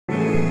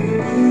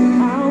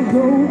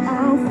go,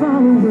 I'll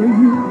follow where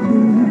you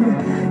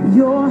lead.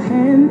 Your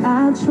hand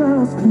I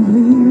trust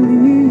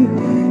completely.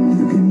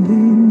 You can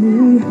lead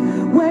me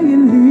where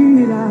you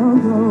lead, I'll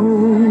go.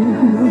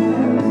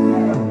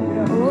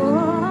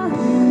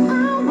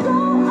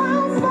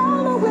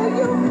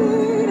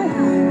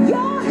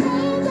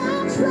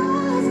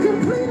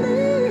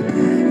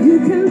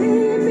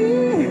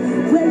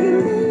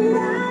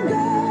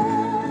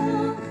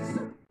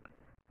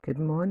 Good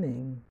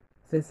morning.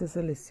 This is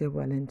Alicia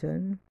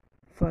Wellington.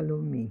 Follow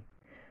me.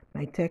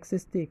 My text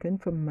is taken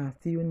from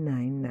Matthew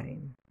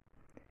 9:9.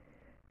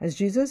 As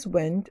Jesus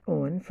went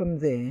on from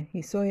there,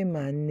 he saw a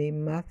man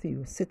named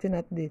Matthew sitting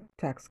at the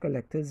tax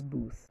collector's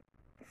booth.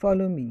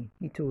 Follow me,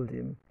 he told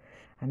him,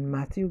 and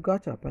Matthew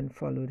got up and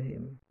followed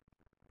him.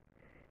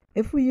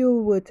 If you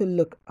were to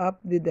look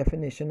up the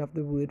definition of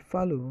the word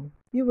follow,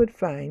 you would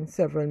find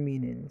several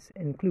meanings,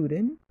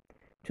 including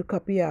to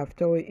copy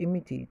after or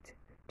imitate,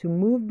 to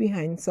move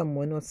behind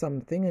someone or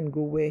something and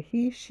go where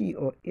he, she,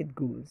 or it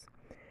goes.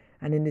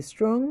 And in the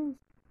Strong's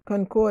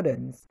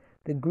Concordance,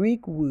 the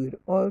Greek word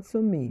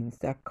also means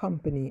to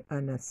accompany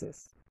and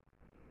assist.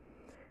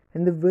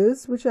 In the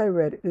verse which I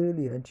read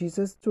earlier,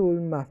 Jesus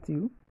told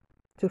Matthew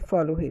to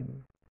follow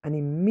him, and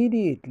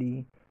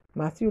immediately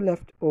Matthew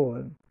left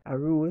all,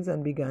 arose,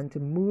 and began to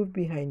move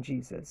behind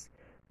Jesus,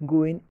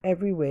 going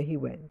everywhere he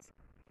went.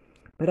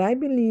 But I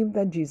believe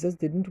that Jesus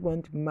didn't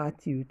want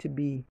Matthew to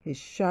be his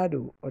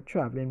shadow or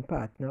traveling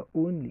partner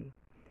only.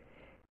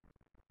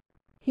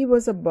 He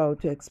was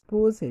about to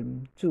expose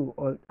him to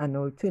an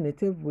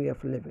alternative way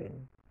of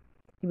living.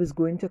 He was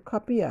going to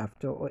copy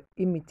after or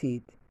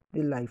imitate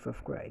the life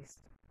of Christ.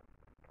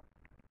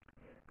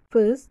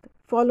 First,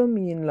 follow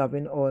me in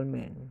loving all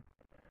men.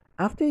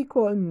 After he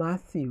called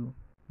Matthew,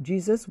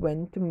 Jesus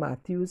went to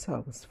Matthew's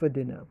house for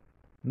dinner.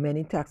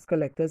 Many tax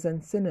collectors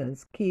and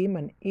sinners came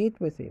and ate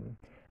with him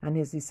and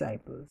his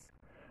disciples.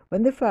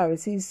 When the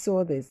Pharisees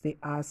saw this, they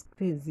asked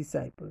his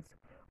disciples,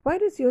 "Why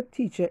does your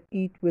teacher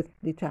eat with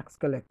the tax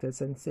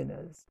collectors and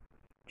sinners?"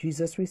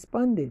 Jesus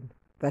responded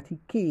that he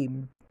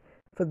came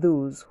for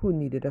those who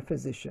needed a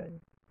physician.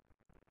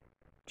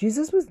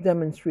 Jesus was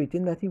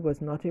demonstrating that he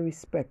was not a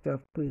respecter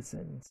of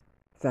persons,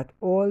 that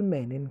all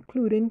men,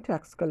 including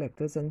tax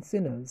collectors and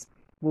sinners,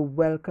 were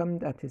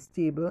welcomed at his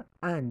table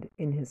and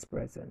in his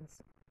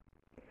presence.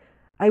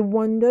 I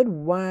wondered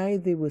why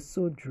they were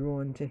so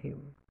drawn to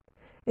him.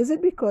 Is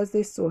it because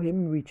they saw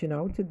him reaching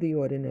out to the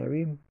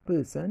ordinary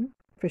person,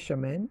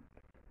 fishermen,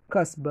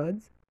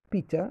 custards,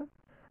 Peter,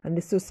 and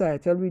the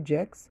societal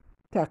rejects,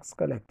 tax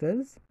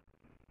collectors?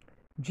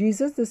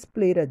 Jesus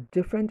displayed a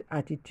different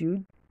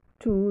attitude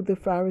to the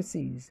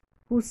Pharisees,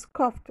 who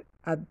scoffed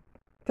at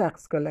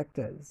tax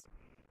collectors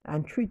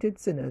and treated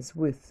sinners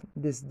with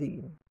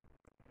disdain.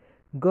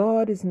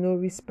 God is no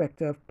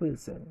respecter of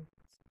persons.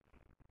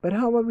 But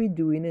how are we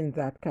doing in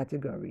that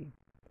category?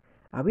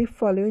 Are we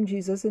following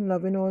Jesus in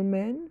loving all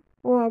men,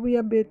 or are we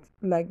a bit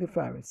like the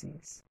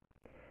Pharisees?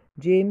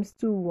 James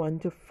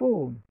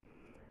 2:1-4.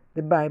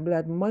 The Bible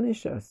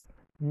admonishes us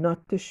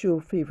not to show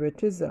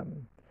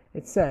favoritism.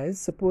 It says,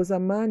 "Suppose a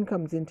man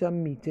comes into a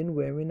meeting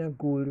wearing a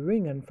gold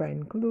ring and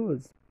fine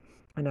clothes,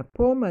 and a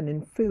poor man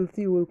in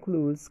filthy old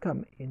clothes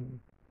come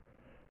in.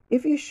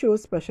 If you show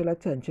special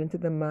attention to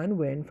the man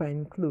wearing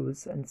fine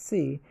clothes and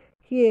say,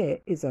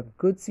 'Here is a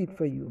good seat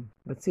for you,'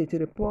 but say to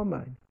the poor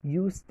man,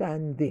 'You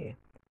stand there,'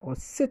 or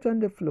 'Sit on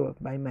the floor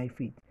by my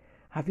feet,'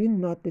 have you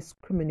not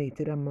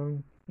discriminated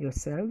among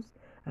yourselves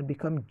and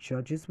become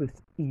judges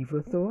with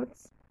evil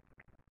thoughts?"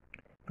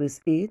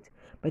 Verse 8,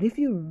 "But if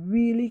you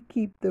really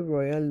keep the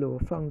royal law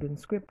found in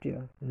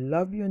Scripture,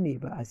 love your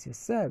neighbor as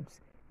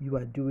yourselves, you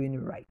are doing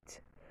right.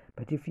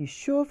 But if you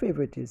show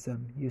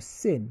favoritism, you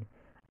sin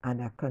and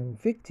are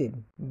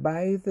convicted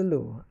by the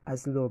law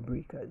as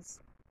lawbreakers."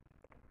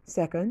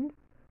 Second,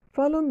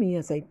 follow me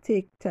as I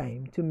take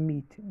time to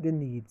meet the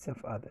needs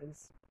of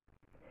others.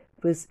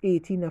 Verse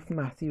 18 of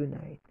Matthew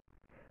 9.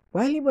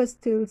 While he was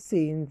still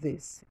saying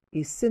this,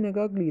 a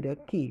synagogue leader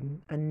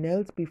came and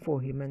knelt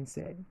before him and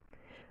said,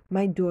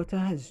 "My daughter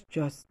has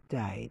just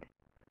died,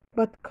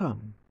 but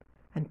come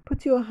and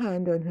put your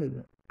hand on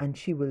her and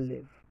she will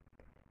live."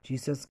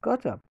 Jesus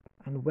got up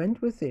and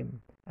went with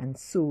him, and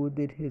so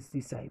did his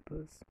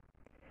disciples.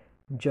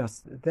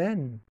 Just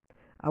then,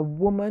 a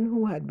woman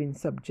who had been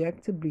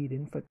subject to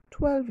bleeding for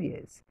 12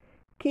 years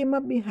came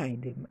up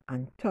behind him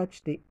and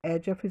touched the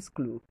edge of his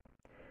cloak.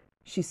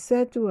 She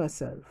said to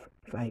herself,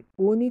 "If I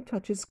only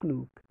touch his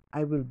cloak,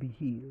 I will be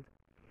healed."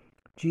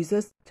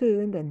 Jesus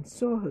turned and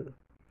saw her.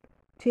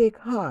 "Take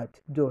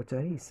heart,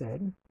 daughter," he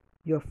said.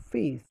 "Your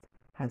faith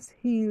has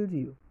healed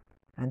you."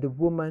 And the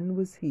woman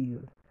was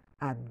healed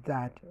at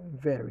that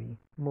very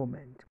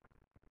moment.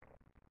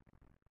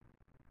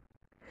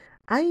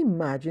 I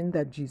imagine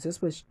that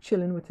Jesus was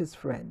chilling with his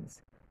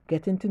friends,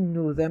 getting to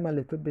know them a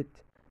little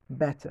bit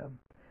better,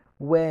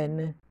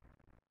 when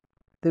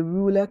the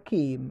ruler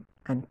came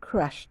and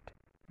crashed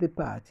the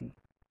party.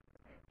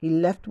 He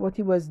left what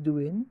he was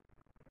doing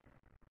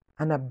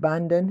and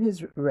abandoned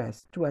his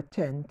rest to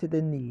attend to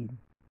the need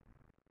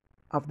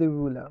of the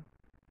ruler.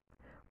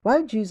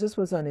 While Jesus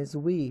was on his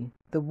way,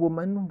 the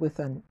woman with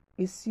an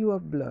issue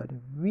of blood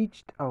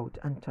reached out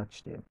and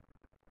touched him.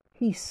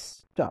 He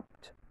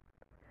stopped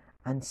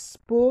and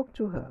spoke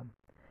to her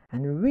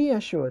and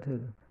reassured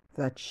her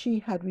that she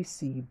had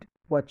received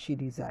what she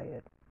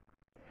desired.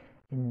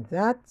 In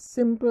that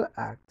simple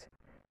act,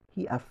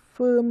 he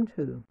affirmed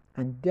her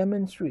and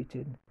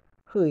demonstrated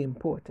her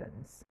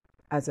importance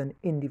as an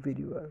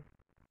individual.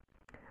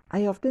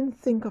 I often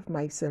think of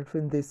myself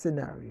in this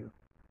scenario.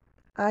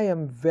 I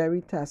am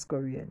very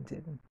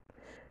task-oriented,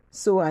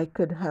 so I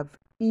could have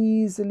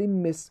easily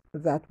missed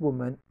that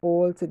woman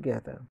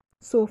altogether.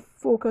 So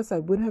focused I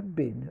would have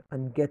been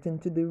on getting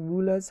to the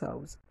ruler's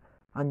house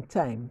on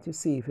time to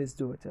save his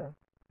daughter.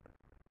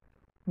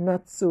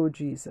 Not so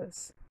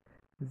Jesus.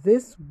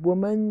 This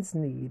woman's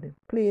need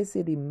placed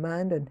a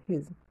demand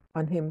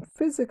on him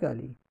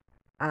physically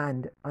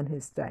and on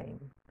his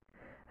time.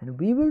 And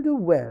we will do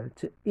well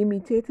to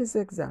imitate his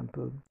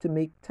example, to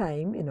make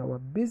time in our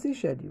busy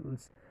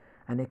schedules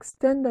and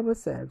extend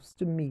ourselves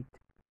to meet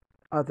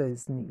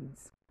others'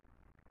 needs.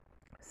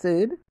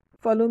 Third,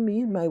 follow me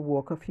in my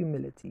walk of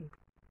humility.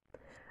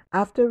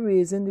 After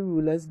raising the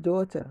ruler's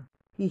daughter,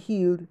 he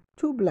healed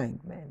 2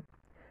 blind men.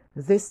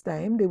 This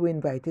time they were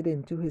invited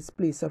into his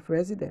place of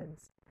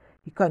residence.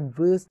 He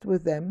conversed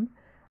with them,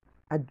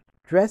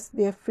 addressed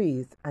their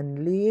faith,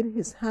 and laid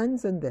his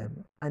hands on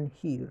them and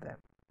healed them.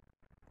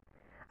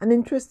 An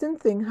interesting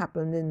thing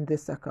happened in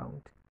this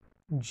account.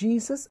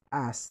 Jesus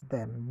asked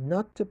them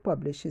not to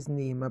publish his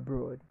name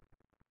abroad.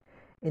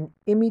 In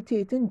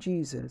imitating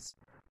Jesus,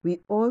 we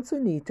also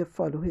need to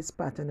follow his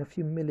pattern of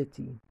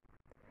humility.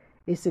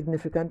 A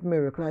significant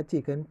miracle had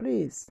taken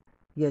place,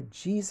 yet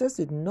Jesus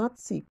did not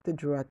seek to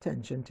draw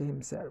attention to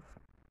himself.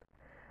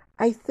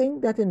 I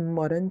think that in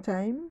modern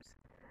times,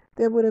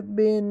 there would have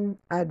been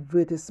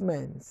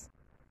advertisements.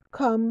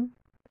 Come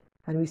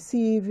and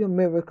receive your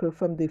miracle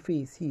from the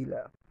faith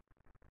healer.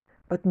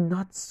 But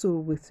not so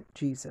with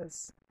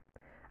Jesus.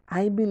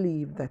 I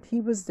believe that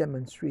he was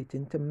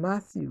demonstrating to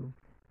Matthew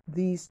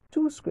these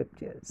 2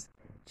 scriptures,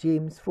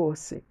 James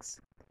 4:6.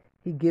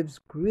 He gives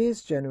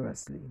grace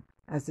generously.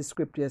 As the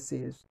scripture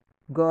says,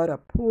 God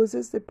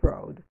opposes the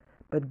proud,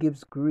 but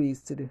gives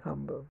grace to the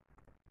humble.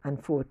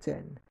 And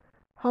 4:10,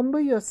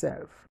 humble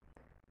yourself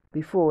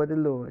before the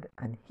Lord,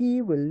 and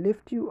he will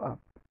lift you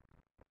up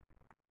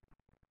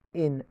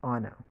in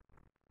honor.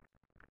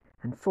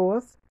 And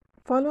fourth,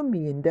 follow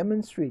me in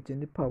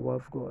demonstrating the power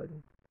of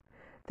God.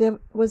 There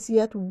was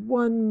yet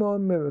one more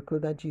miracle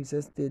that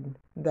Jesus did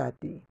that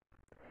day.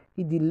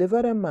 He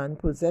delivered a man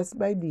possessed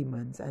by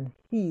demons and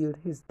healed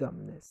his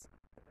dumbness.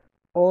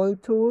 All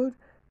told,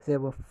 there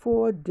were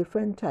 4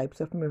 different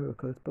types of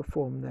miracles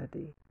performed that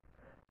day.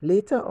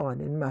 Later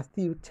on in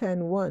Matthew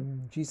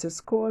 10:1,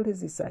 Jesus called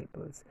his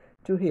disciples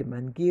to him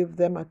and gave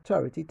them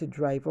authority to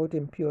drive out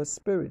impure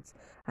spirits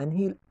and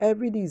heal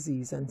every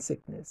disease and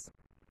sickness.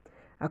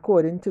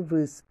 According to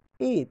verse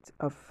 8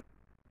 of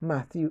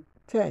Matthew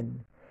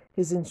 10,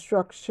 his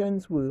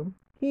instructions were,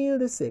 heal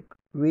the sick,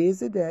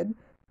 raise the dead,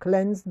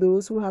 cleanse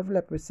those who have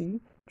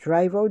leprosy,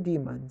 drive out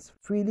demons.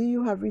 Freely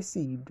you have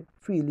received,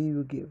 freely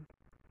you give.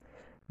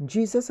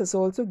 Jesus has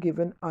also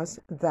given us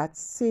that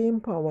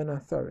same power and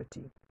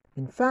authority.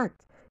 In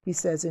fact, he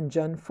says in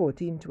John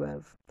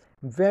 14:12,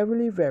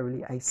 verily,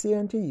 verily, I say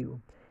unto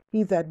you,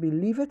 he that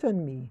believeth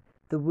on me,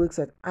 the works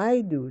that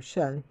I do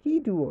shall he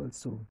do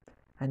also,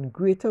 and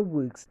greater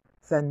works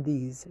than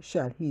these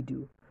shall he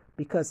do,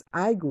 because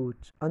I go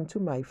unto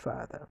my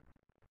Father.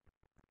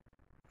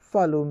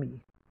 Follow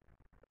me.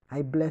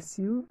 I bless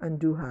you and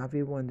do have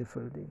a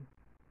wonderful day.